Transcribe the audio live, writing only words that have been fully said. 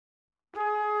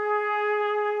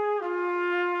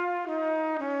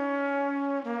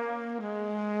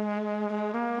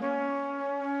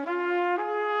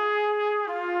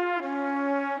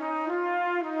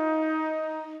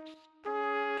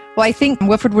Well, I think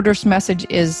Wilford Woodruff's message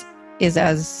is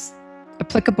as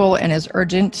applicable and as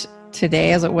urgent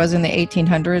today as it was in the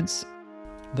 1800s.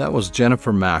 That was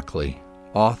Jennifer Mackley,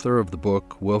 author of the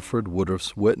book Wilford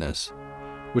Woodruff's Witness,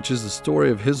 which is the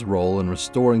story of his role in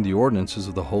restoring the ordinances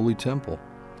of the Holy Temple.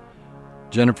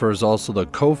 Jennifer is also the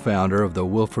co-founder of the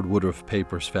Wilford Woodruff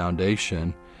Papers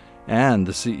Foundation and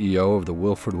the CEO of the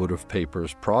Wilford Woodruff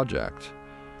Papers Project.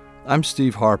 I'm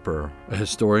Steve Harper, a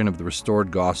historian of the restored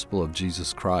gospel of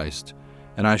Jesus Christ,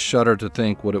 and I shudder to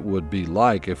think what it would be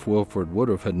like if Wilford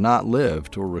Woodruff had not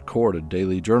lived or recorded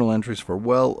daily journal entries for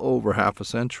well over half a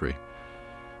century.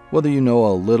 Whether you know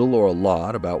a little or a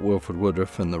lot about Wilford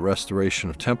Woodruff and the restoration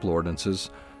of temple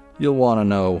ordinances, you'll want to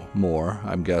know more,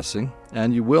 I'm guessing,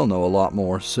 and you will know a lot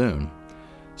more soon.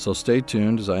 So stay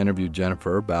tuned as I interview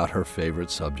Jennifer about her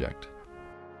favorite subject.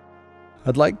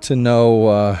 I'd like to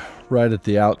know right at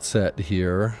the outset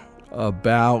here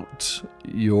about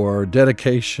your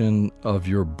dedication of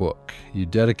your book. You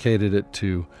dedicated it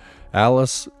to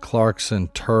Alice Clarkson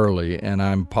Turley, and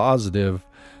I'm positive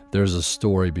there's a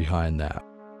story behind that.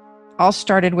 All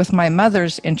started with my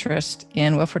mother's interest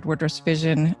in Wilford Woodruff's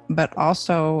vision, but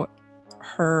also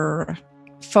her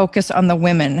focus on the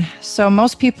women. So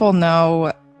most people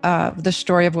know the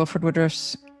story of Wilford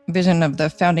Woodruff's vision of the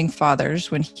founding fathers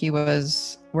when he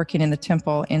was working in the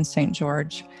temple in St.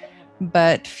 George,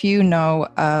 but few know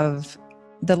of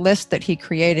the list that he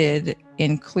created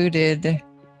included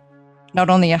not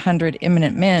only 100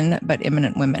 eminent men, but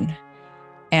eminent women.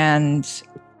 And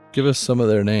give us some of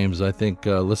their names. I think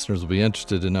listeners will be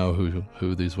interested to know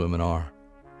who these women are.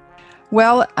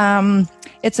 Well,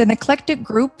 it's an eclectic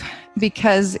group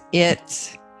because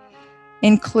it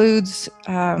includes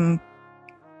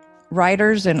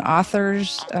writers and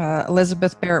authors,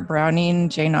 Elizabeth Barrett Browning,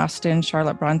 Jane Austen,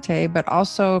 Charlotte Bronte, but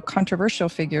also controversial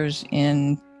figures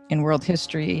in world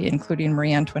history, including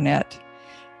Marie Antoinette.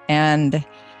 And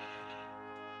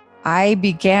I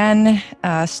began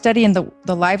studying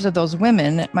the lives of those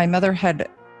women. My mother had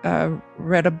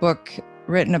read a book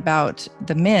written about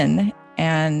the men,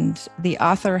 and the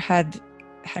author had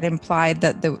implied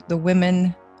that the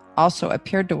women also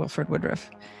appeared to Wilford Woodruff.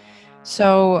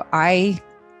 So I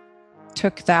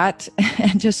took that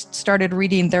and just started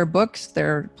reading their books,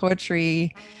 their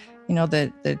poetry,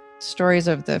 the stories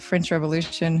of the French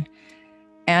Revolution.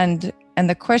 And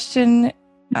the question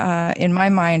in my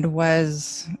mind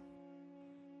was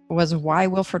why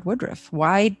Wilford Woodruff?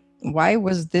 Why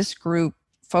was this group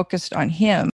focused on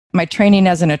him? My training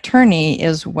as an attorney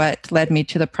is what led me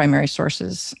to the primary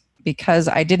sources, because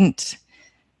I didn't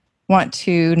want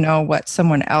to know what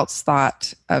someone else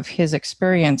thought of his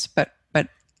experience, but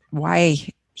why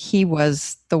he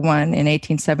was the one in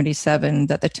 1877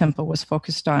 that the temple was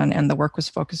focused on and the work was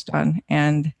focused on.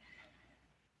 And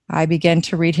I began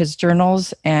to read his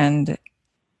journals and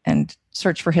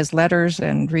search for his letters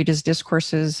and read his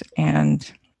discourses, and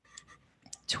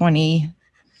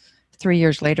 23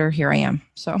 years later, here I am.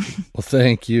 So, well,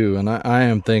 thank you. And I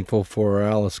am thankful for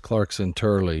Alice Clarkson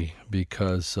Turley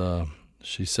because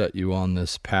she set you on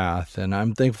this path. And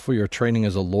I'm thankful for your training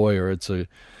as a lawyer. It's a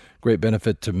great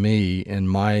benefit to me in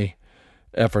my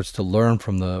efforts to learn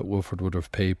from the Wilford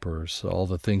Woodruff Papers, all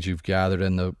the things you've gathered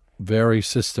in the very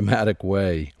systematic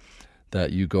way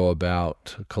that you go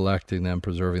about collecting them,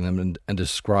 preserving them, and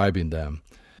describing them.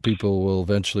 People will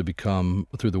eventually become,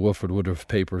 through the Wilford Woodruff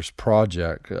Papers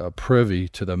Project, privy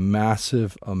to the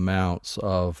massive amounts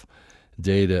of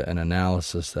data and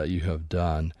analysis that you have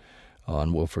done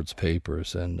on Wilford's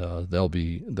papers, and they'll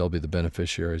be the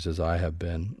beneficiaries, as I have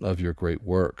been, of your great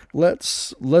work.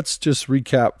 Let's just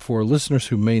recap for listeners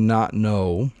who may not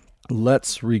know.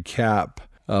 Let's recap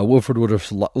Wilford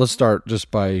Woodruff's. Let's start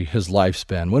just by his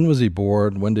lifespan. When was he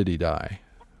born? When did he die?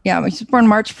 Yeah, he was born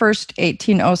March 1st,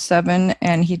 1807,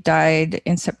 and he died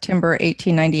in September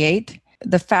 1898.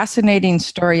 The fascinating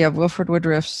story of Wilford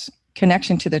Woodruff's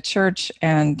connection to the church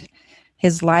and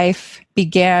his life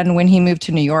began when he moved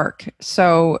to New York.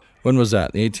 So when was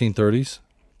that? The 1830s?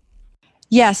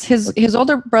 Yes, his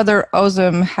older brother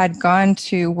Ozam had gone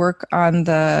to work on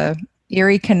the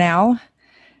Erie Canal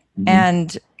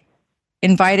and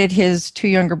invited his two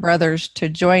younger brothers to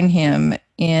join him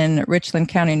in Richland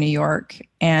County, New York.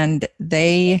 And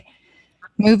they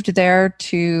moved there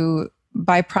to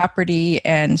buy property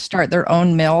and start their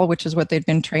own mill, which is what they'd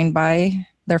been trained by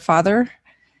their father.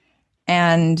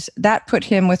 And that put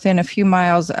him within a few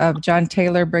miles of John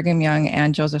Taylor, Brigham Young,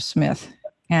 and Joseph Smith.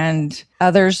 And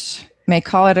others may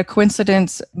call it a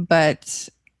coincidence, but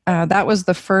that was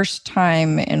the first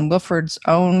time in Wilford's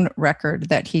own record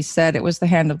that he said it was the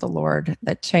hand of the Lord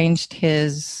that changed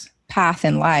his path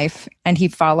in life. And he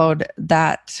followed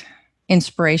that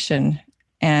inspiration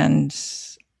and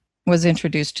was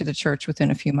introduced to the church within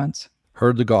a few months.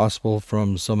 Heard the gospel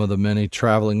from some of the many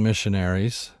traveling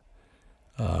missionaries,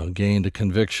 gained a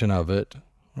conviction of it,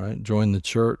 right? Joined the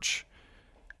church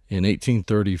in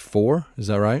 1834. Is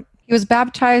that right? He was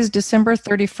baptized December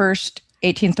 31st,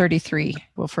 1833,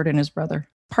 Wilford and his brother.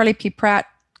 Parley P. Pratt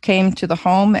came to the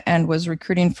home and was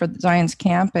recruiting for Zion's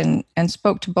camp and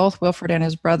spoke to both Wilford and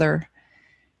his brother,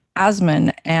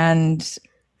 Asmund. And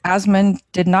Asmund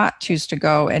did not choose to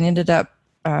go and ended up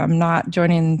not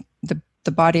joining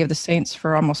the body of the saints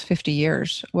for almost 50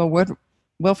 years. Well,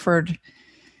 Wilford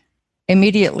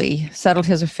immediately settled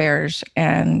his affairs.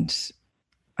 And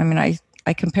I mean,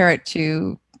 I compare it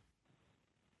to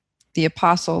the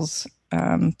apostles,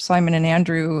 Simon and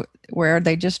Andrew, where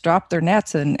they just dropped their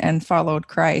nets and followed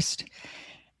Christ.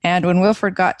 And when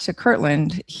Wilford got to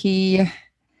Kirtland, he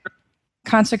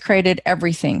consecrated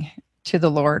everything to the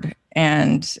Lord.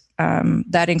 And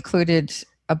that included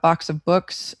a box of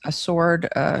books, a sword,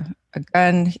 a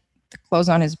gun, the clothes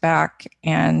on his back,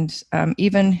 and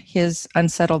even his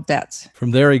unsettled debts.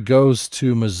 From there, he goes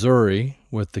to Missouri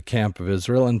with the Camp of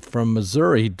Israel, and from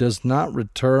Missouri, he does not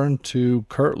return to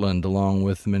Kirtland along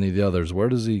with many of the others. Where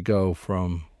does he go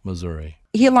from Missouri?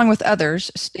 He, along with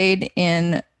others, stayed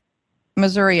in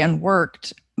Missouri and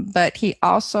worked, but he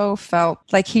also felt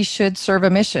like he should serve a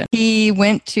mission. He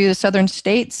went to the southern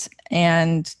states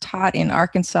and taught in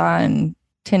Arkansas and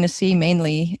Tennessee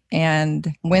mainly,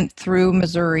 and went through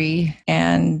Missouri,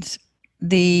 and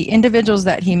the individuals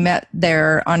that he met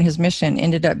there on his mission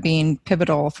ended up being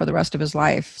pivotal for the rest of his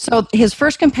life. So his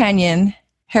first companion,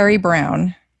 Harry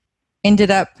Brown,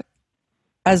 ended up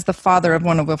as the father of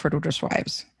one of Wilford Woodruff's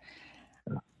wives.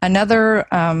 Another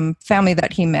family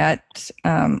that he met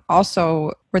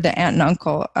also were the aunt and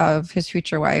uncle of his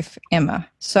future wife, Emma.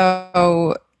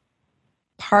 So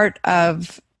part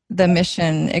of the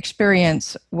mission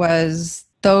experience was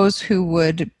those who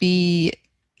would be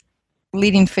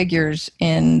leading figures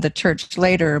in the church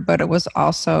later, but it was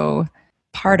also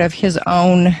part of his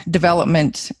own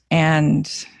development. And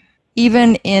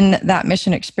even in that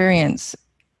mission experience,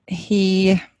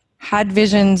 he had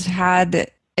visions, had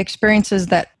experiences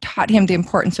that taught him the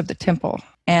importance of the temple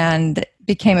and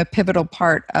became a pivotal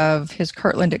part of his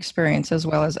Kirtland experience as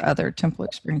well as other temple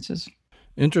experiences.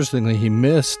 Interestingly, he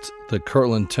missed the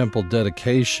Kirtland Temple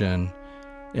dedication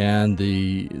and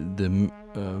the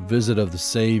visit of the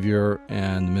Savior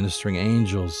and the ministering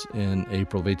angels in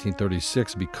April of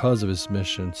 1836 because of his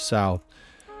mission south.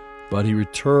 But he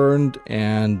returned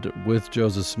and with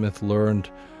Joseph Smith learned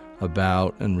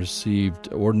about and received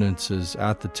ordinances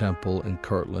at the temple in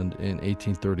Kirtland in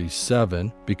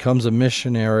 1837, becomes a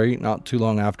missionary not too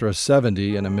long after, a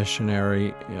 70, and a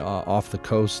missionary off the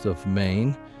coast of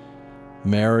Maine,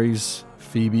 marries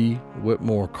Phoebe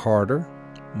Whitmore Carter,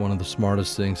 one of the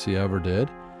smartest things he ever did,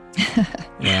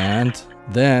 and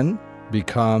then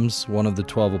becomes one of the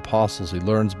 12 apostles. He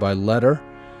learns by letter,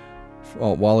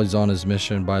 while he's on his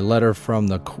mission, by letter from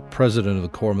the president of the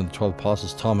Quorum of the 12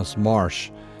 Apostles, Thomas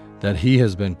Marsh, that he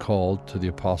has been called to the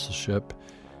apostleship,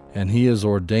 and he is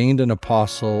ordained an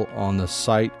apostle on the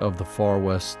site of the Far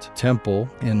West Temple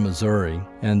in Missouri.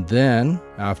 And then,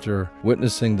 after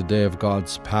witnessing the day of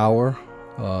God's power,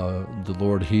 the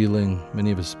Lord healing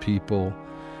many of his people,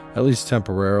 at least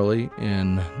temporarily,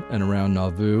 in and around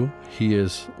Nauvoo, he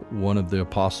is one of the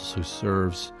apostles who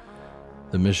serves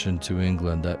the mission to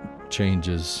England that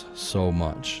changes so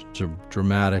much.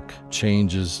 Dramatic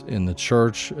changes in the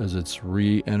church as it's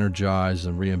re-energized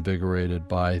and reinvigorated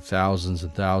by thousands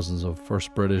and thousands of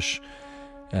first British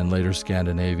and later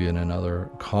Scandinavian and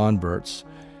other converts.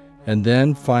 And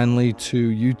then finally to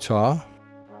Utah.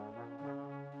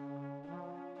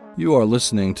 You are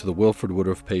listening to the Wilford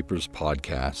Woodruff Papers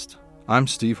podcast. I'm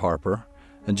Steve Harper,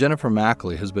 and Jennifer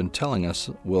Mackley has been telling us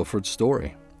Wilford's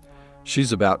story.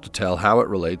 She's about to tell how it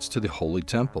relates to the Holy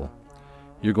Temple.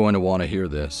 You're going to want to hear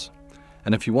this.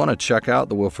 And if you want to check out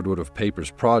the Wilford Woodruff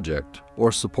Papers project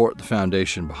or support the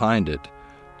foundation behind it,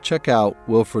 check out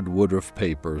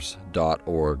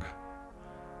wilfordwoodruffpapers.org.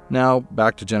 Now,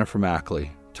 back to Jennifer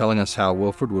Mackley, telling us how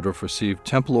Wilford Woodruff received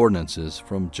temple ordinances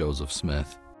from Joseph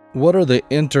Smith. What are the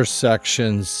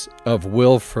intersections of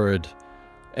Wilford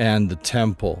and the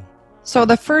temple? So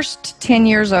the first 10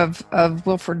 years of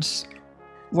Wilford's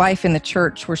life in the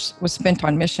church was spent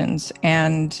on missions.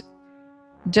 And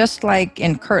just like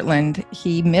in Kirtland,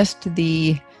 he missed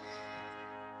the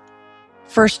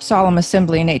first solemn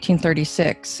assembly in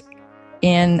 1836.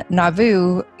 In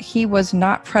Nauvoo, he was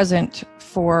not present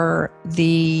for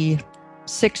the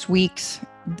 6 weeks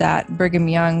that Brigham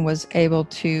Young was able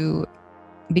to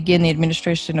begin the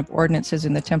administration of ordinances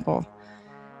in the temple.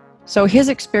 So his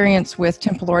experience with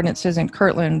temple ordinances in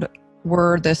Kirtland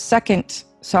were the Second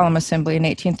Solemn Assembly in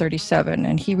 1837,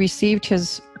 and he received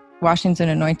his washings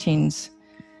and anointings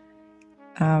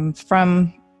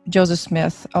from Joseph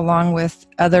Smith, along with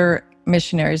other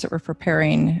missionaries that were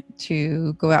preparing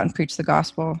to go out and preach the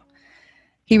gospel.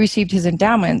 He received his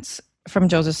endowments from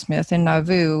Joseph Smith in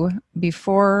Nauvoo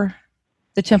before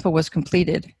the temple was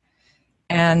completed.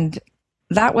 And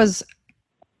that was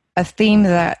a theme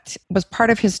that was part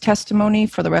of his testimony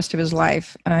for the rest of his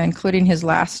life, including his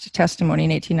last testimony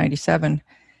in 1897.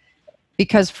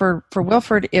 Because for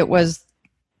Wilford, it was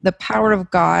the power of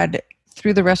God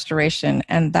through the restoration,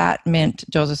 and that meant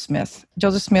Joseph Smith.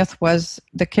 Joseph Smith was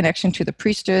the connection to the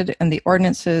priesthood and the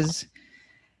ordinances,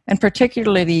 and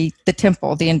particularly the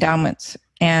temple, the endowments.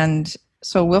 And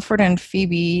so Wilford and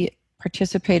Phoebe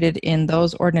participated in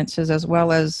those ordinances as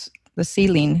well as the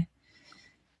sealing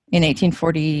in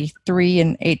 1843 and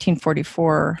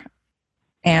 1844.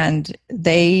 And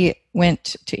they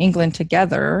went to England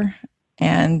together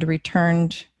and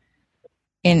returned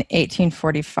in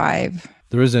 1845.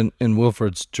 There is in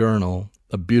Wilford's journal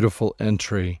a beautiful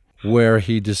entry where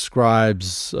he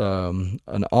describes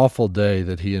an awful day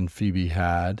that he and Phoebe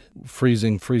had.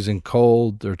 Freezing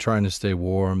cold. They're trying to stay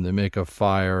warm. They make a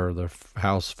fire. Their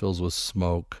house fills with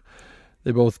smoke.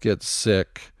 They both get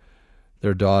sick.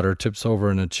 Their daughter tips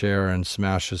over in a chair and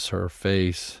smashes her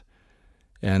face.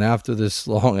 And after this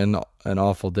long and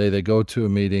awful day, they go to a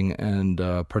meeting and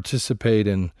participate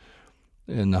in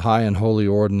the high and holy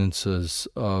ordinances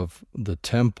of the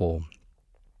temple.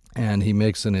 And he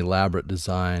makes an elaborate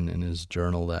design in his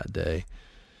journal that day.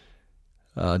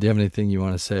 Do you have anything you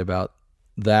want to say about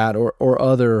that or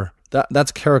other?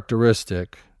 That's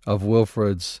characteristic of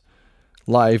Wilford's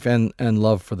life and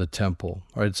love for the temple.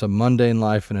 Right? It's a mundane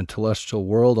life in a celestial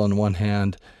world on one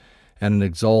hand, and an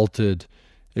exalted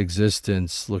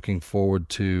existence looking forward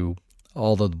to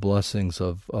all the blessings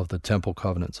of the temple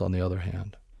covenants on the other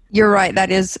hand. You're right.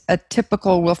 That is a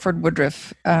typical Wilford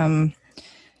Woodruff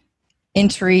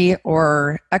entry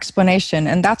or explanation.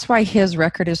 And that's why his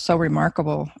record is so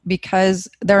remarkable, because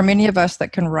there are many of us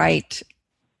that can write,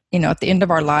 at the end of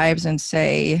our lives and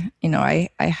say, I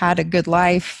had a good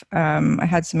life. I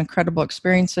had some incredible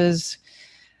experiences,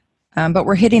 but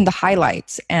we're hitting the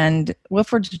highlights. And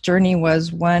Wilford's journey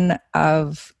was one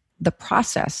of the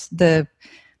process, the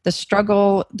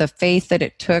struggle, the faith that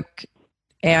it took,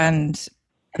 and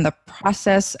the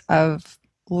process of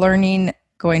learning,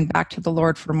 going back to the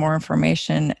Lord for more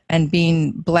information, and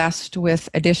being blessed with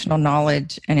additional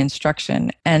knowledge and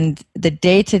instruction. And the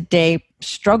day-to-day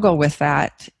struggle with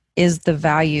that is the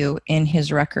value in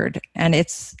his record. And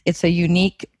it's a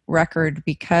unique record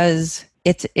because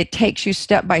it takes you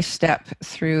step by step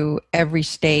through every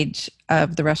stage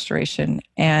of the restoration.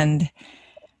 And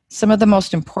some of the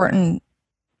most important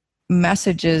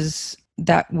messages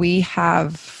that we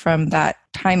have from that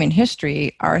time in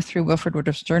history are through Wilford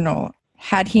Woodruff's journal.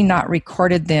 Had he not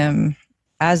recorded them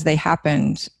as they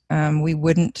happened, we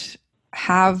wouldn't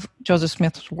have Joseph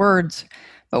Smith's words,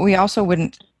 but we also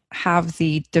wouldn't have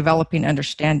the developing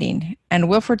understanding. And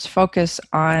Wilford's focus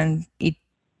on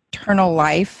eternal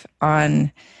life,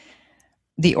 on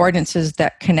the ordinances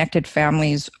that connected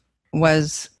families,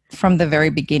 was from the very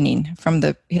beginning, from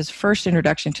his first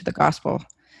introduction to the gospel.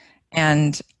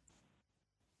 And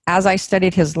as I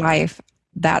studied his life,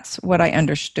 that's what I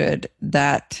understood,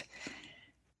 that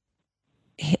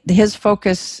his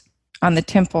focus on the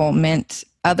temple meant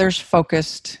others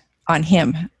focused on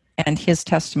him and his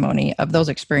testimony of those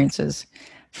experiences,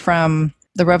 from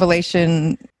the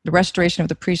revelation, the restoration of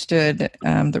the priesthood,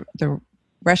 the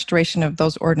restoration of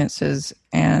those ordinances,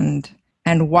 and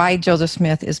why Joseph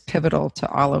Smith is pivotal to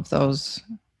all of those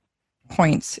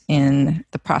points in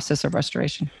the process of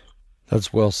restoration.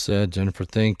 That's well said, Jennifer.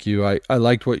 Thank you. I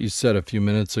liked what you said a few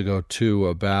minutes ago, too,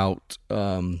 about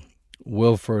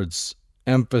Wilford's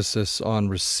emphasis on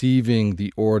receiving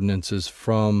the ordinances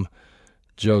from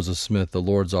Joseph Smith, the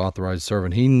Lord's authorized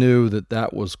servant. He knew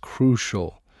that was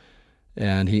crucial,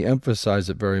 and he emphasized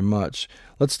it very much.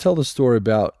 Let's tell the story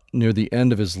about near the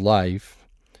end of his life,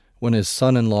 when his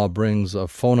son-in-law brings a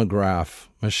phonograph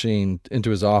machine into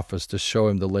his office to show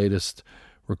him the latest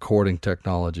recording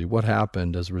technology. What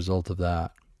happened as a result of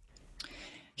that?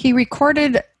 He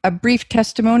recorded a brief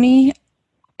testimony,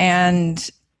 and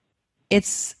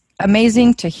it's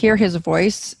amazing to hear his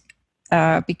voice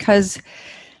because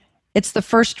it's the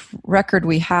first record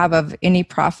we have of any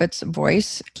prophet's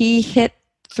voice. He hit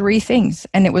three things,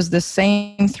 and it was the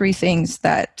same three things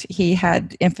that he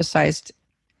had emphasized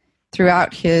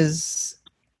throughout his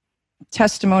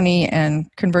testimony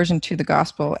and conversion to the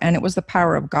gospel, and it was the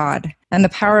power of God. And the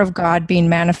power of God being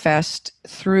manifest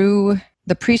through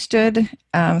the priesthood,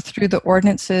 through the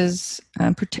ordinances,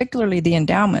 particularly the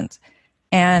endowments.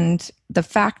 And the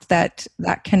fact that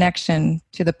that connection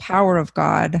to the power of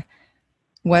God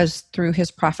was through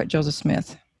his prophet Joseph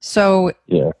Smith. So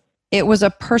it was a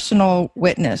personal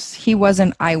witness. He was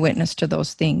an eyewitness to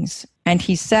those things. And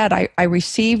he said, I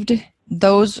received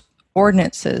those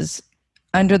ordinances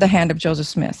under the hand of Joseph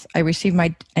Smith. I received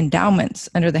my endowments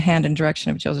under the hand and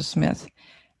direction of Joseph Smith.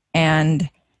 And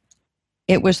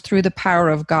it was through the power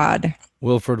of God.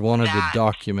 Wilfrid wanted to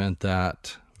document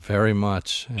that very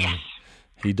much. And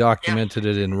he documented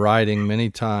it in writing many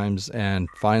times, and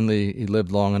finally he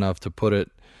lived long enough to put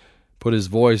his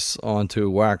voice onto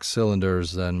wax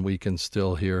cylinders, and we can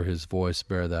still hear his voice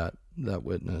bear that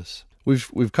witness.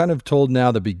 We've kind of told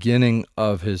now the beginning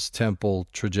of his temple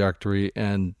trajectory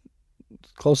and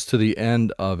close to the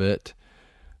end of it.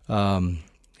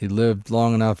 He lived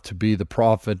long enough to be the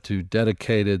prophet who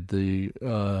dedicated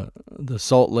the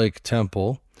Salt Lake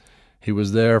Temple. He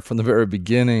was there from the very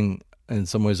beginning, in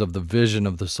some ways, of the vision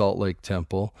of the Salt Lake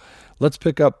Temple. Let's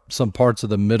pick up some parts of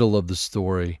the middle of the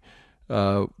story.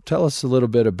 Tell us a little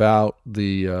bit about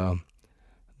the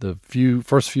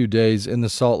first few days in the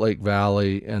Salt Lake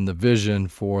Valley and the vision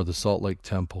for the Salt Lake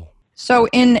Temple. So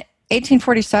in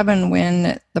 1847,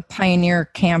 when the pioneer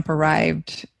camp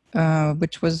arrived,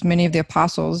 which was many of the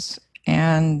apostles,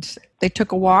 and they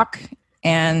took a walk,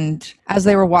 and as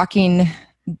they were walking,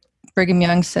 Brigham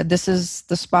Young said, "This is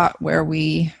the spot where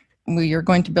we are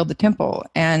going to build the temple."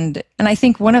 And I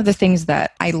think one of the things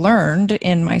that I learned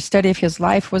in my study of his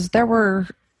life was there were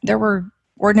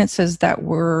ordinances that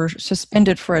were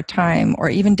suspended for a time or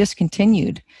even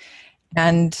discontinued.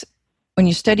 And when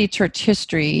you study church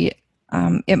history,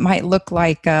 it might look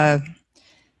like,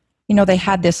 they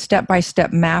had this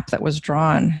step-by-step map that was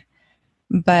drawn.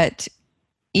 But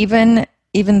even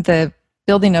the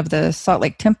building of the Salt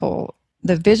Lake Temple,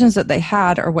 the visions that they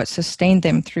had are what sustained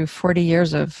them through 40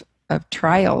 years of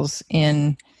trials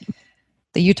in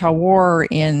the Utah War,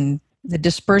 in the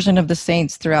dispersion of the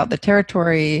saints throughout the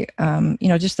territory,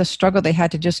 just the struggle they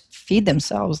had to just feed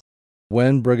themselves.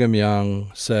 When Brigham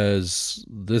Young says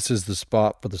this is the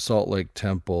spot for the Salt Lake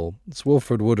Temple, it's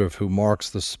Wilfrid Woodruff who marks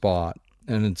the spot,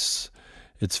 and it's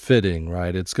fitting,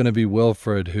 right? It's going to be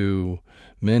Wilfrid who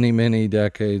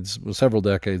several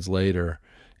decades later,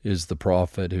 is the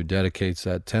prophet who dedicates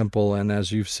that temple. And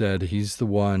as you've said, he's the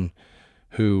one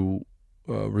who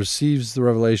receives the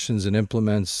revelations and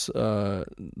implements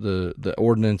the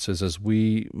ordinances as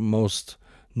we most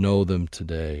know them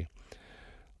today.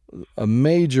 A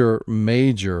major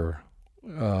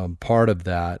part of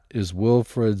that is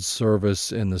Wilfrid's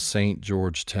service in the St.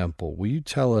 George Temple. Will you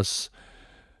tell us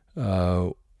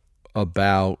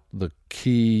about the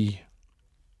key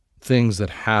things that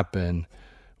happen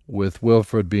with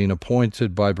Wilfrid being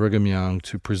appointed by Brigham Young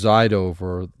to preside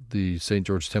over the St.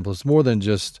 George Temple? It's more than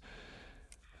just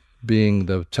being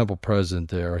the temple president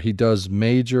there. He does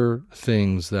major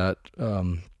things that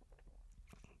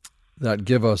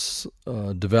give us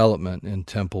development in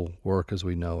temple work as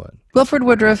we know it. Wilfrid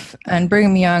Woodruff and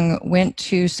Brigham Young went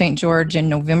to St. George in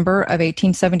November of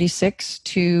 1876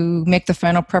 to make the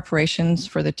final preparations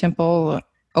for the temple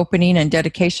opening and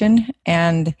dedication.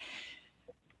 And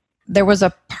there was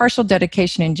a partial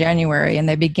dedication in January, and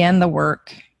they began the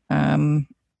work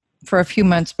for a few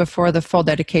months before the full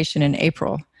dedication in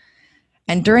April.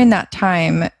 And during that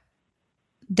time,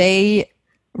 they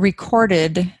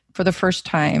recorded for the first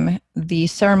time the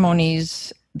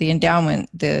ceremonies, the endowment,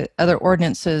 the other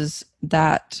ordinances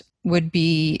that would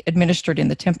be administered in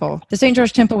the temple. The St.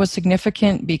 George Temple was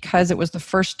significant because it was the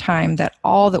first time that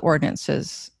all the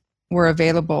ordinances were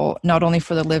available, not only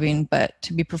for the living, but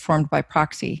to be performed by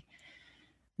proxy.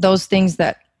 Those things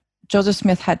that Joseph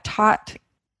Smith had taught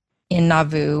in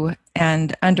Nauvoo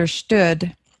and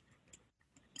understood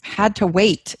had to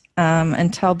wait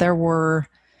until there were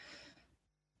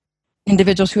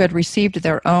individuals who had received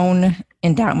their own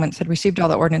endowments, had received all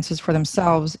the ordinances for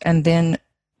themselves, and then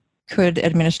could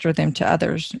administer them to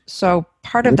others. So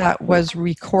part of that was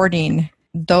recording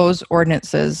those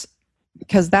ordinances,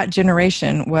 because that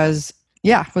generation was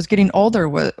getting older.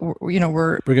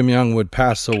 Brigham Young would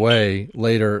pass away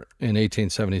later in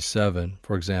 1877,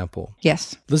 for example.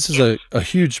 Yes. This is a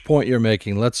huge point you're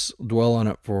making. Let's dwell on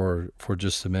it for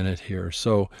just a minute here.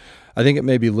 So I think it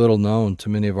may be little known to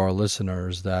many of our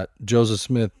listeners that Joseph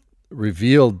Smith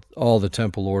revealed all the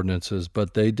temple ordinances,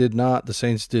 but the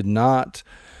saints did not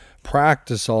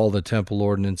practice all the temple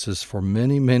ordinances for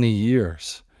many, many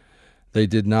years. They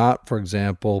did not, for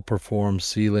example, perform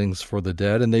sealings for the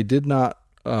dead, and they did not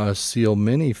seal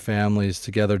many families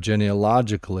together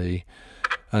genealogically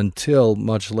until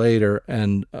much later.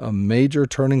 And a major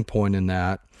turning point in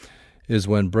that is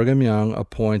when Brigham Young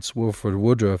appoints Wilford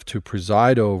Woodruff to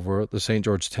preside over the St.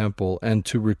 George Temple and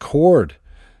to record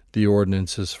the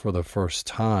ordinances for the first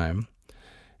time,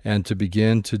 and to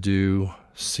begin to do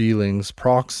sealings,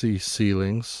 proxy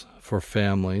sealings for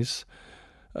families,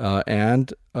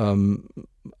 and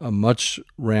a much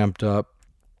ramped up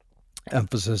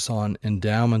emphasis on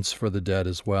endowments for the dead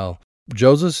as well.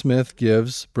 Joseph Smith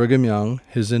gives Brigham Young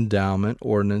his endowment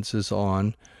ordinances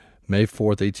on May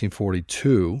 4th,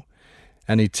 1842,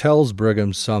 and he tells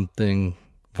Brigham something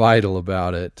vital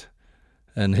about it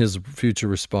and his future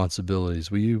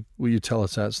responsibilities. Will you tell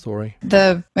us that story?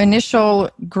 The initial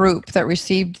group that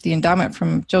received the endowment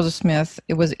from Joseph Smith,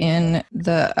 it was in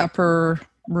the upper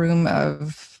room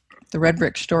of the Red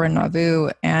Brick Store in Nauvoo,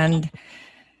 and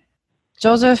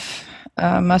Joseph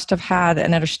must have had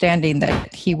an understanding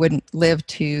that he wouldn't live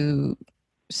to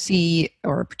see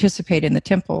or participate in the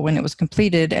temple when it was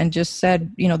completed, and just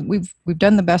said, we've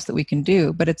done the best that we can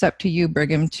do, but it's up to you,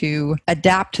 Brigham, to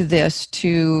adapt this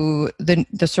to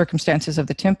the circumstances of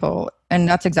the temple. And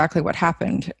that's exactly what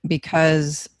happened,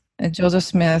 because Joseph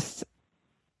Smith's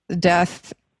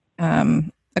death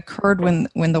occurred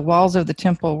when the walls of the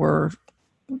temple were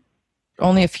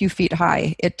only a few feet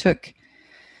high. It took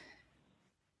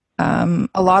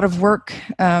a lot of work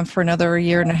for another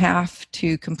year and a half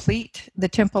to complete the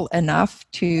temple enough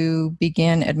to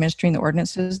begin administering the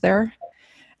ordinances there.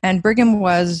 And Brigham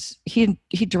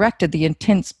he directed the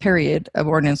intense period of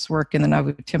ordinance work in the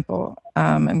Nauvoo temple.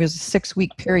 It was a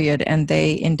 6-week period, and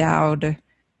they endowed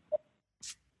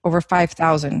over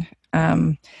 5,000.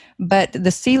 But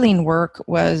the sealing work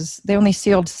they only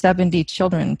sealed 70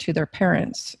 children to their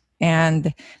parents.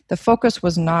 And the focus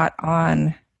was not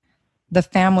on the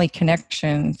family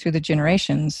connection through the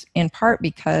generations, in part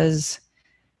because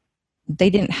they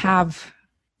didn't have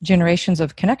generations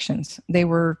of connections. They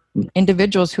were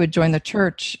individuals who had joined the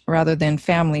church rather than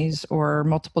families or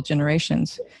multiple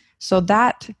generations. So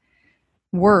that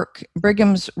work,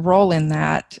 Brigham's role in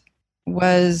that,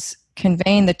 was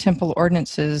conveying the temple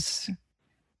ordinances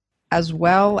as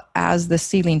well as the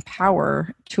sealing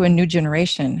power to a new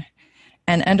generation,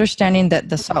 and understanding that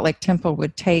the Salt Lake Temple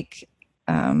would take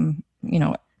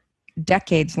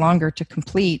decades longer to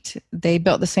complete. They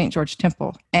built the St. George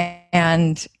Temple,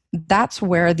 and that's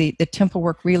where the temple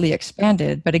work really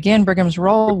expanded. But again, Brigham's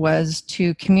role was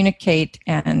to communicate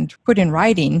and put in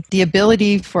writing the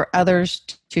ability for others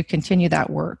to continue that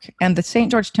work. And the St.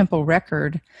 George Temple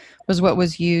record was what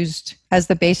was used as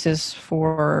the basis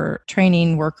for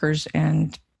training workers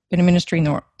and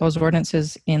administering those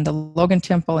ordinances in the Logan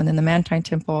Temple, and then the Mantine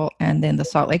Temple, and then the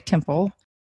Salt Lake Temple.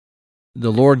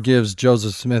 The Lord gives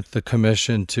Joseph Smith the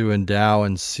commission to endow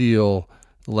and seal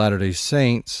the Latter-day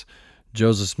Saints.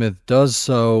 Joseph Smith does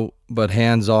so, but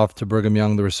hands off to Brigham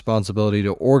Young the responsibility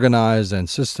to organize and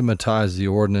systematize the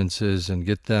ordinances and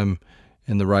get them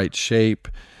in the right shape.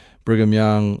 Brigham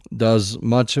Young does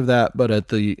much of that, but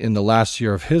in the last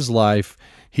year of his life,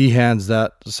 he hands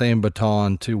that same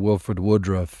baton to Wilford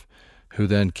Woodruff, who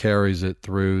then carries it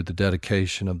through the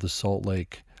dedication of the Salt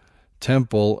Lake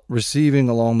Temple, receiving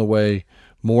along the way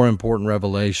more important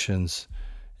revelations.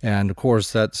 And of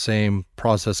course, that same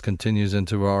process continues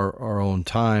into our own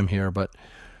time here. But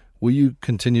will you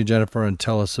continue, Jennifer, and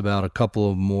tell us about a couple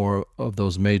of more of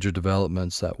those major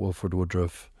developments that Wilford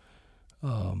Woodruff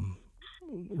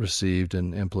received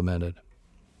and implemented?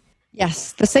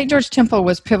 Yes, the St. George Temple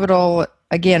was pivotal,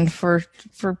 again, for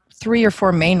 3 or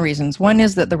 4 main reasons. One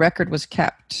is that the record was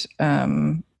kept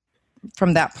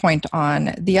from that point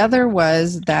on. The other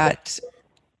was that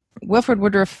Wilford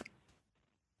Woodruff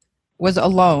was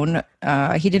alone.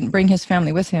 He didn't bring his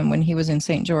family with him when he was in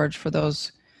St. George for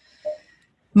those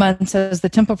months as the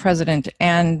temple president.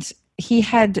 And he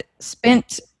had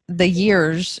spent the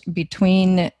years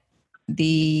between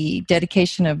the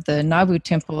dedication of the Nauvoo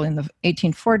Temple in the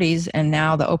 1840s and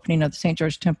now the opening of the St.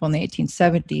 George Temple in the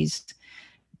 1870s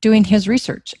doing his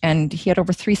research. And he had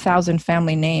over 3,000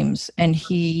 family names, and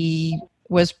he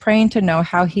was praying to know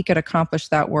how he could accomplish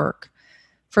that work.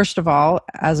 First of all,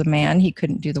 as a man, he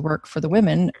couldn't do the work for the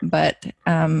women, but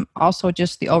also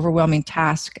just the overwhelming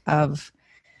task of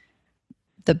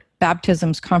the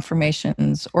baptisms,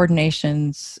 confirmations,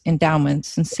 ordinations,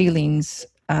 endowments, and sealings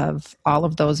of all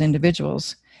of those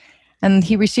individuals. And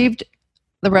he received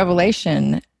the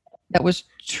revelation that was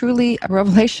truly a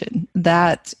revelation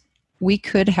that we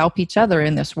could help each other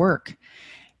in this work.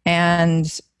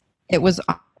 And it was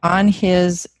on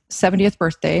his 70th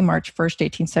birthday, March 1st,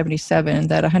 1877,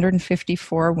 that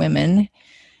 154 women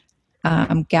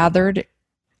gathered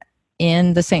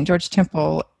in the St. George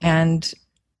Temple and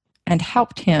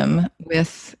helped him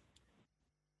with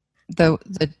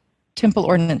the temple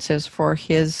ordinances for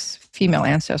his female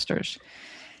ancestors.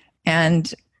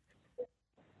 And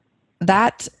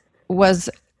that was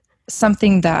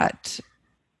something that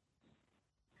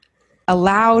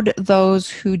allowed those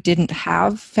who didn't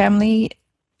have family,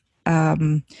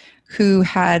 who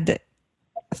had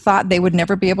thought they would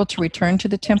never be able to return to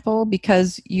the temple,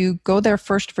 because you go there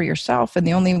first for yourself, and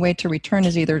the only way to return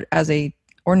is either as a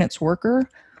ordinance worker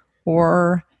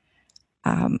or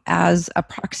as a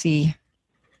proxy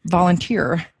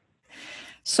volunteer.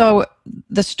 So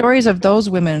the stories of those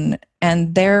women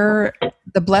and the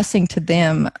blessing to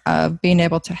them of being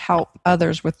able to help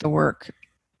others with the work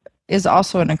is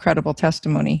also an incredible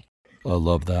testimony. I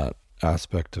love that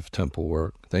aspect of temple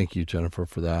work. Thank you, Jennifer,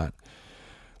 for that.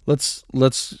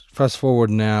 Let's fast forward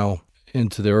now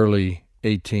into the early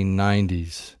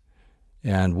 1890s,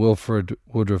 and Wilford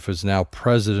Woodruff is now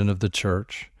president of the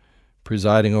church,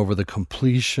 presiding over the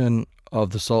completion of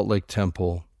the Salt Lake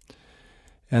Temple.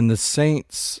 And the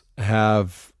saints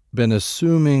have been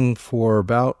assuming for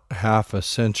about half a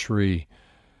century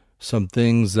some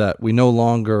things that we no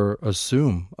longer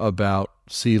assume about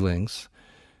sealings.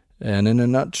 And in a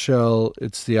nutshell,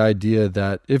 it's the idea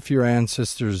that if your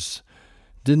ancestors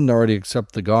didn't already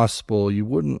accept the gospel, you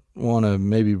wouldn't want to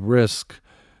maybe risk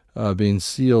being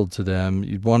sealed to them.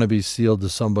 You'd want to be sealed to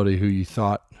somebody who you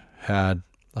thought had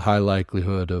a high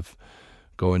likelihood of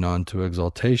going on to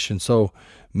exaltation. So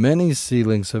many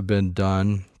sealings have been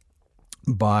done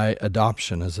by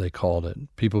adoption, as they called it.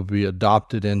 People be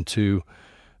adopted into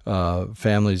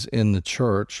families in the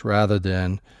church rather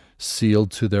than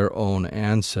sealed to their own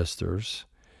ancestors.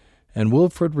 And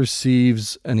Wilford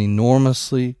receives an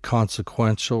enormously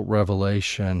consequential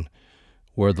revelation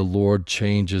where the Lord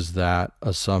changes that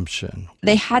assumption.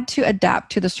 They had to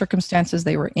adapt to the circumstances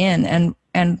they were in. And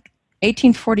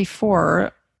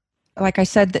 1844, like I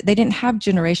said, they didn't have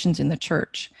generations in the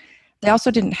church. They also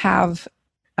didn't have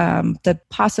the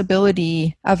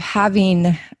possibility of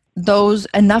having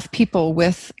enough people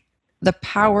with the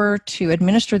power to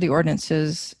administer the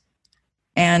ordinances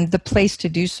and the place to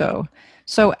do so.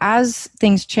 So as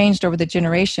things changed over the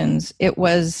generations, it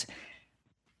was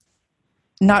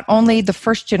not only the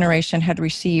first generation had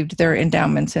received their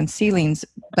endowments and sealings,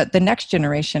 but the next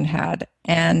generation had.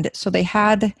 And so they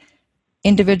had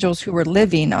individuals who were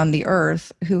living on the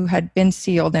earth who had been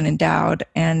sealed and endowed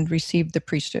and received the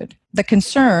priesthood. The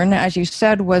concern, as you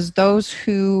said, was those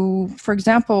who, for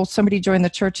example, somebody joined the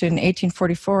church in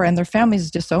 1844 and their families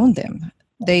disowned them.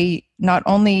 They not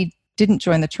only didn't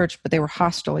join the church, but they were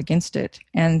hostile against it.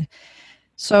 And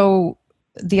so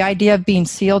the idea of being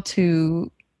sealed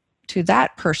to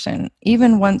that person,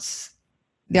 even once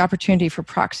the opportunity for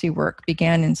proxy work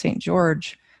began in St.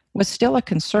 George, was still a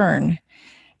concern.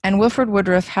 And Wilford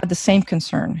Woodruff had the same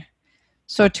concern.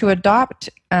 So to adopt,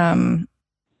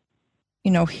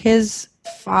 his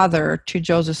father to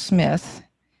Joseph Smith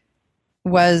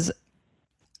was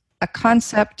a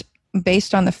concept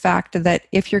based on the fact that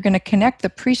if you're going to connect the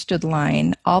priesthood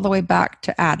line all the way back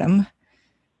to Adam,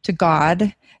 to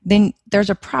God, then there's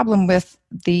a problem with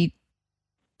the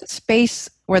space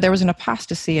where there was an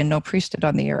apostasy and no priesthood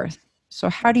on the earth. So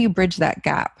how do you bridge that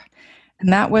gap?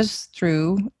 And that was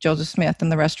through Joseph Smith and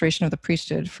the restoration of the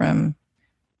priesthood from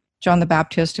John the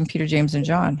Baptist and Peter, James, and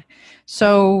John.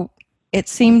 So it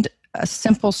seemed a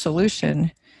simple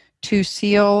solution to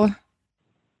seal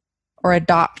or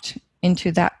adopt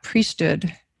into that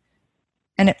priesthood.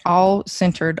 And it all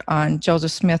centered on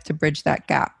Joseph Smith to bridge that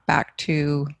gap back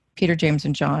to Peter, James,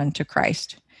 and John, to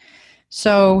Christ.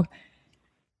 So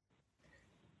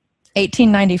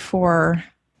 1894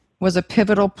 was a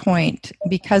pivotal point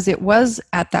because it was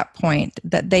at that point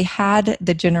that they had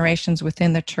the generations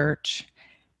within the church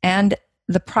and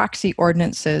the proxy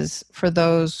ordinances for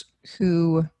those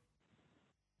who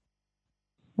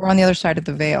were on the other side of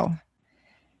the veil.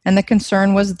 And the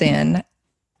concern was then,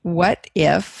 what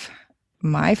if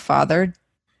my father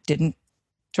didn't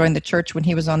join the church when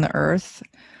he was on the earth?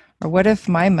 Or what if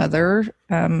my mother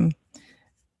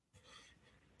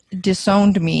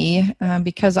disowned me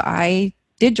because I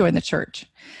did join the church?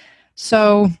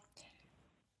 So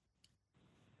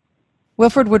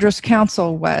Wilford Woodruff's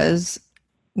counsel was,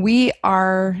 we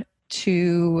are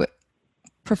to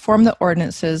perform the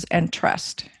ordinances and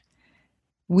trust.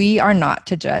 We are not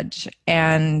to judge.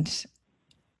 And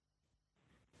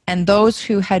those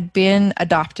who had been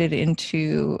adopted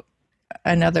into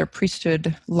another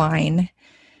priesthood line,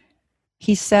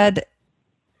 he said,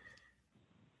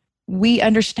 we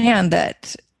understand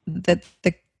that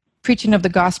the preaching of the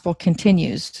gospel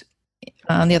continues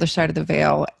on the other side of the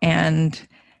veil. And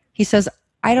he says,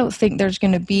 I don't think there's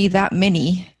going to be that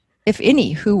many, if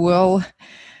any, who will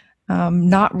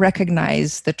not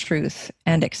recognize the truth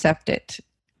and accept it.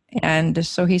 And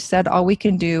so he said, all we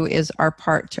can do is our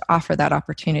part to offer that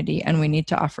opportunity, and we need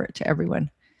to offer it to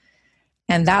everyone.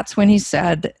 And that's when he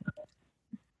said,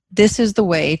 this is the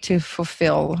way to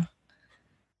fulfill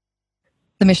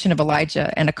the mission of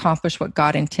Elijah and accomplish what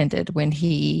God intended when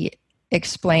he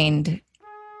explained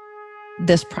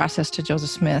this process to Joseph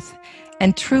Smith.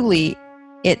 And truly,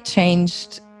 it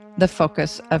changed the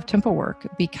focus of temple work,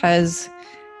 because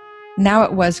now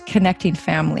it was connecting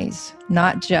families,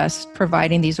 not just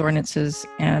providing these ordinances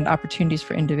and opportunities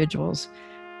for individuals,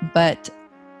 but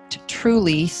to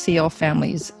truly seal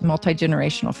families,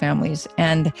 multi-generational families.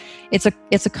 And it's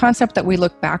a concept that we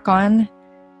look back on,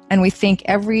 and we think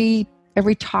every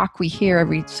talk we hear,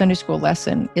 every Sunday school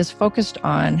lesson is focused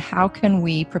on how can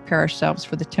we prepare ourselves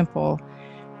for the temple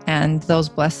and those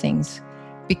blessings,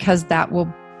 because that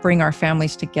will bring our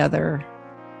families together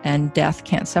and death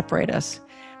can't separate us.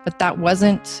 But that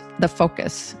wasn't the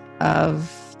focus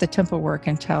of the temple work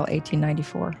until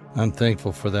 1894. I'm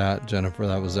thankful for that, Jennifer.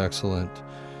 That was excellent.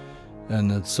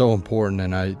 And it's so important,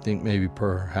 and I think maybe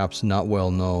perhaps not well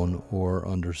known or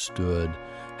understood,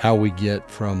 how we get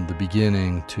from the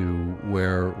beginning to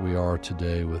where we are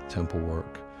today with temple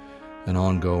work, an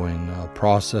ongoing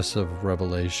process of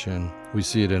revelation. We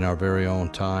see it in our very own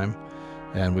time,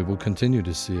 and we will continue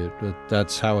to see it. But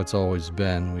that's how it's always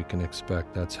been. We can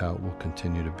expect that's how it will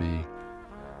continue to be.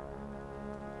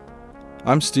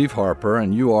 I'm Steve Harper,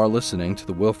 and you are listening to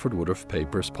the Wilford Woodruff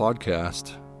Papers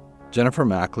podcast. Jennifer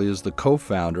Mackley is the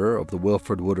co-founder of the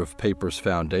Wilford Woodruff Papers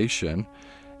Foundation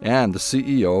and the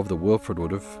CEO of the Wilford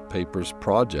Woodruff Papers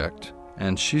Project,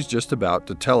 and she's just about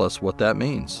to tell us what that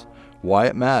means, why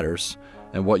it matters,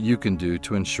 and what you can do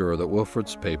to ensure that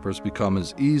Wilford's papers become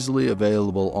as easily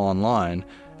available online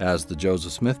as the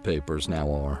Joseph Smith papers now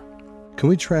are. Can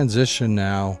we transition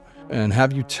now and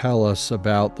have you tell us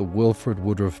about the Wilford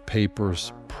Woodruff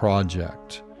Papers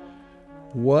Project?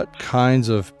 What kinds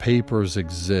of papers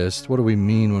exist? What do we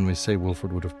mean when we say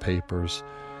Wilford Woodruff Papers?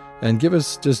 And give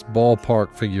us just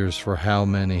ballpark figures for how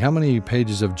many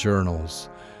pages of journals,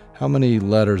 how many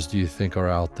letters do you think are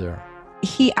out there?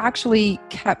 He actually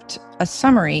kept a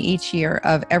summary each year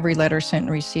of every letter sent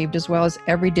and received, as well as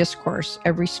every discourse,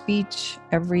 every speech,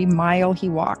 every mile he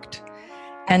walked.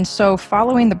 And so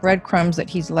following the breadcrumbs that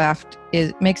he's left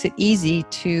makes it easy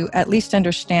to at least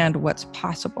understand what's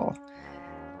possible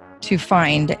to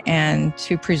find and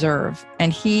to preserve.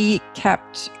 And he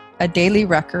kept a daily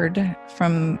record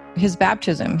from his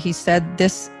baptism. He said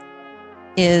this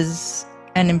is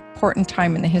an important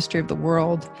time in the history of the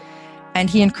world, and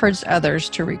he encouraged others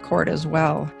to record as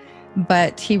well.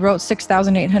 But he wrote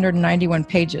 6,891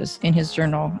 pages in his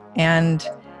journal, and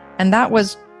that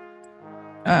was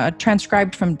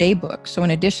transcribed from daybooks. So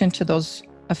in addition to those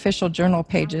official journal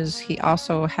pages, he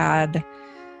also had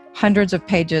hundreds of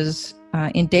pages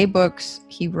in daybooks.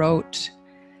 He wrote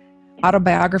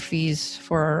autobiographies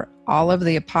for all of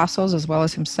the apostles, as well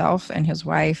as himself and his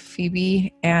wife,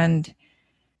 Phoebe. And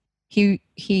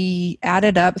he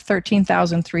added up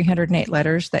 13,308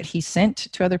 letters that he sent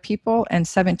to other people and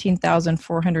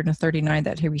 17,439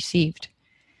 that he received.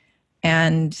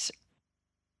 And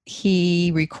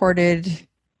he recorded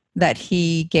that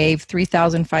he gave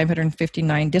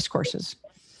 3,559 discourses.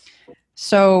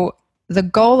 So the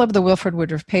goal of the Wilford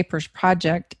Woodruff Papers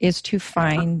Project is to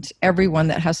find everyone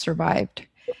that has survived.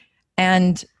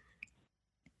 And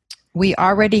we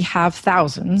already have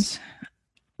thousands,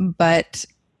 but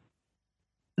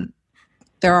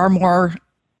there are more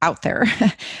out there,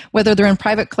 whether they're in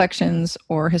private collections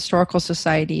or historical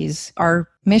societies. Our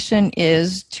mission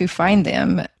is to find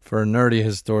them. For a nerdy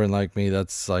historian like me,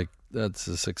 that's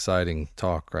this exciting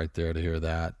talk right there to hear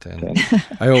that. And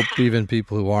I hope even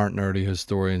people who aren't nerdy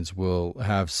historians will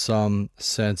have some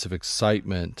sense of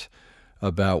excitement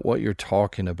about what you're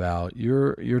talking about.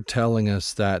 You're telling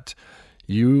us that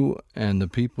you and the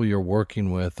people you're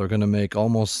working with are going to make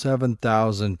almost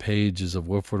 7,000 pages of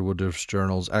Wilford Woodruff's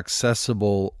journals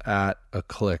accessible at a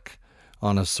click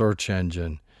on a search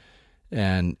engine,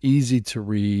 and easy to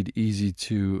read, easy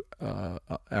to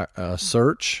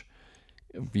search.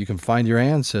 You can find your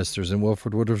ancestors in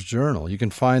Wilford Woodruff's journal. You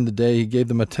can find the day he gave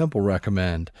them a temple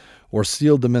recommend or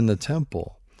sealed them in the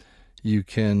temple. You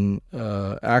can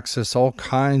access all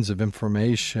kinds of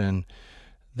information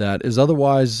that is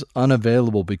otherwise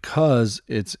unavailable because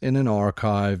it's in an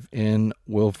archive in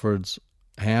Wilford's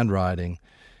handwriting.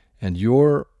 And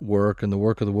your work and the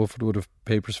work of the Wilford Woodruff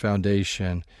Papers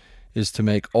Foundation is to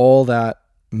make all that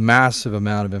massive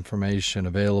amount of information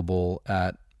available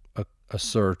at a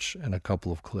search and a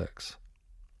couple of clicks.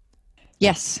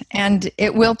 Yes, and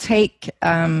it will take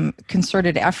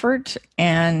concerted effort.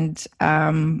 And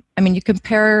you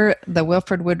compare the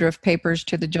Wilford Woodruff Papers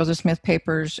to the Joseph Smith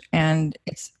Papers, and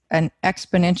it's an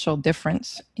exponential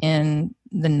difference in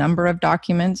the number of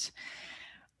documents.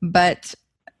 But,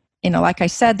 like I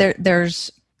said,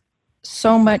 there's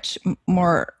so much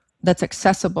more that's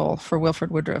accessible for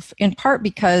Wilford Woodruff, in part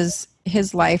because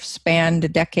his life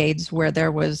spanned decades where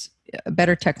there was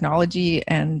better technology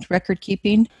and record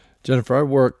keeping. Jennifer, I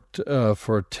worked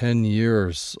for 10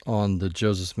 years on the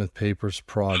Joseph Smith Papers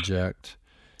project,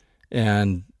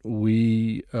 and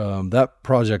that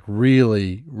project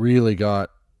really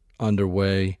got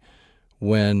underway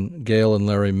when Gail and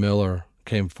Larry Miller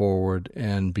came forward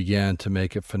and began to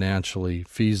make it financially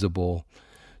feasible.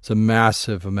 It's a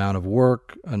massive amount of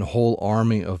work, and a whole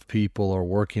army of people are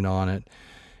working on it.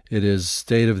 It is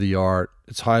state-of-the-art.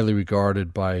 It's highly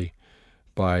regarded by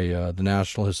the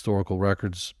National Historical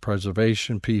Records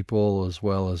Preservation people, as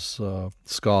well as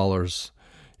scholars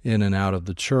in and out of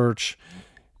the church.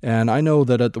 And I know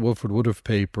that at the Wilford Woodruff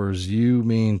Papers, you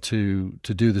mean to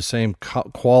do the same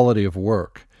quality of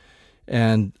work.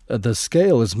 And the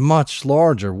scale is much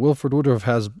larger. Wilford Woodruff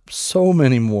has so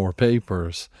many more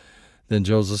papers than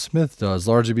Joseph Smith does,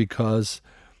 largely because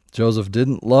Joseph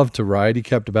didn't love to write. He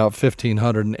kept about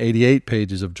 1,588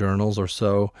 pages of journals or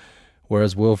so,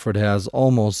 whereas Wilford has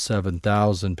almost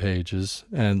 7,000 pages,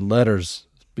 and letters,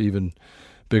 even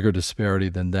bigger disparity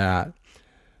than that.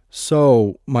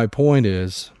 So my point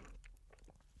is,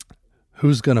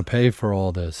 who's going to pay for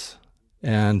all this?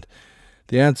 And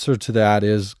the answer to that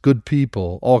is good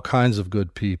people. All kinds of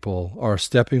good people are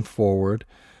stepping forward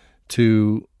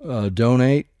to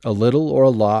donate a little or a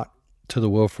lot to the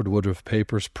Wilford Woodruff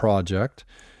Papers project,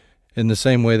 in the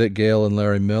same way that Gail and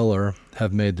Larry Miller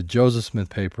have made the Joseph Smith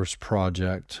Papers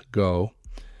project go.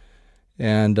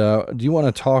 And do you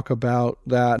want to talk about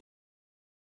that?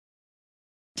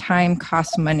 Time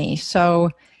costs money. So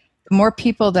the more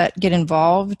people that get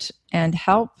involved and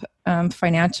help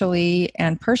financially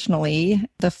and personally,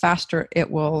 the faster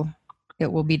it will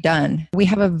be done. We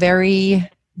have a very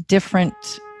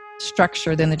different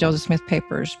structure than the Joseph Smith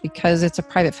Papers because it's a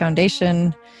private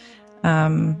foundation.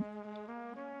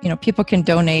 People can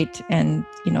donate and,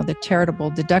 the charitable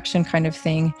deduction kind of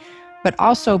thing. But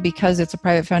also because it's a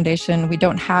private foundation, we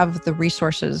don't have the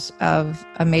resources of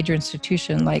a major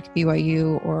institution like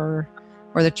BYU or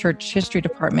the church history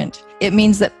department. It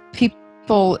means that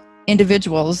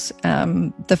individuals,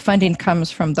 the funding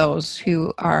comes from those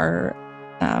who are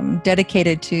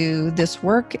dedicated to this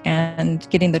work and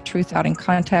getting the truth out in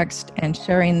context and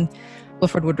sharing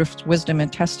Wilford Woodruff's wisdom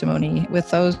and testimony with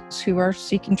those who are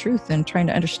seeking truth and trying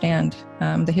to understand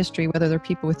the history, whether they're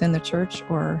people within the church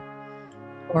or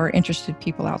interested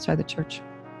people outside the church.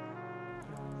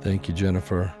 Thank you,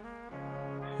 Jennifer.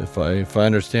 If I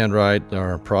understand right,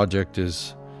 our project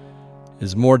is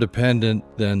more dependent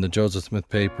than the Joseph Smith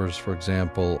Papers, for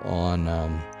example,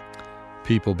 on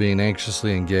people being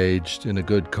anxiously engaged in a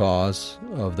good cause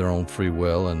of their own free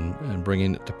will and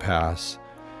bringing it to pass.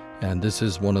 And this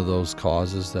is one of those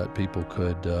causes that people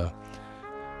could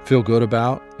feel good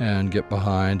about and get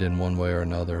behind in one way or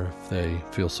another if they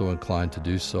feel so inclined to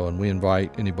do so. And we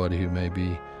invite anybody who may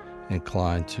be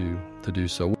inclined to do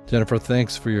so. Jennifer,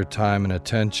 thanks for your time and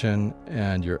attention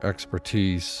and your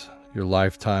expertise, your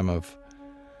lifetime of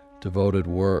devoted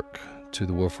work to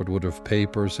the Wilford Woodruff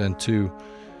Papers and to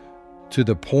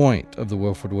the point of the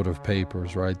Wilford Woodruff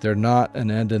Papers, right? They're not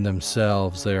an end in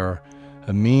themselves. They are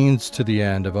a means to the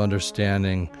end of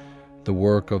understanding the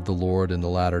work of the Lord in the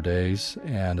latter days,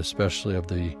 and especially of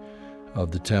the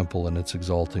temple and its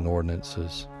exalting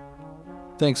ordinances.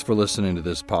 Thanks for listening to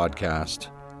this podcast.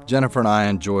 Jennifer and I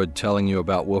enjoyed telling you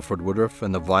about Wilford Woodruff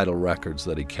and the vital records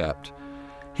that he kept.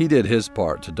 He did his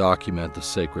part to document the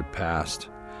sacred past.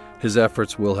 His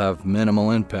efforts will have minimal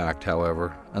impact,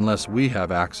 however, unless we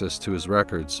have access to his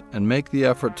records and make the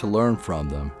effort to learn from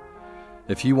them.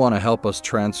 If you want to help us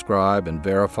transcribe and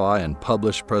verify and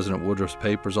publish President Woodruff's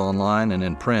papers online and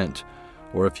in print,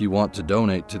 or if you want to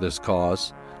donate to this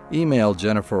cause, email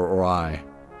Jennifer or I.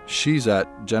 She's at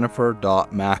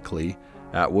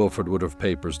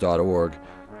jennifer.mackley@wilfordwoodruffpapers.org,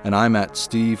 and I'm at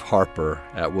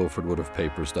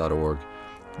steveharper@wilfordwoodruffpapers.org.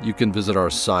 You can visit our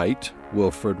site,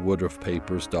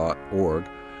 wilfordwoodruffpapers.org.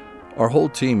 Our whole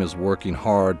team is working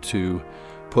hard to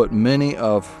put many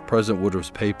of President Woodruff's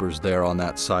papers there on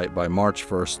that site by March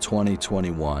 1st,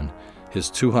 2021, his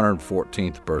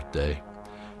 214th birthday.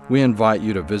 We invite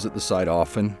you to visit the site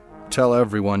often, tell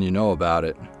everyone you know about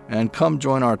it, and come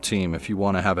join our team if you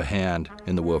want to have a hand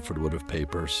in the Wilford Woodruff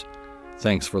Papers.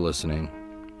 Thanks for listening.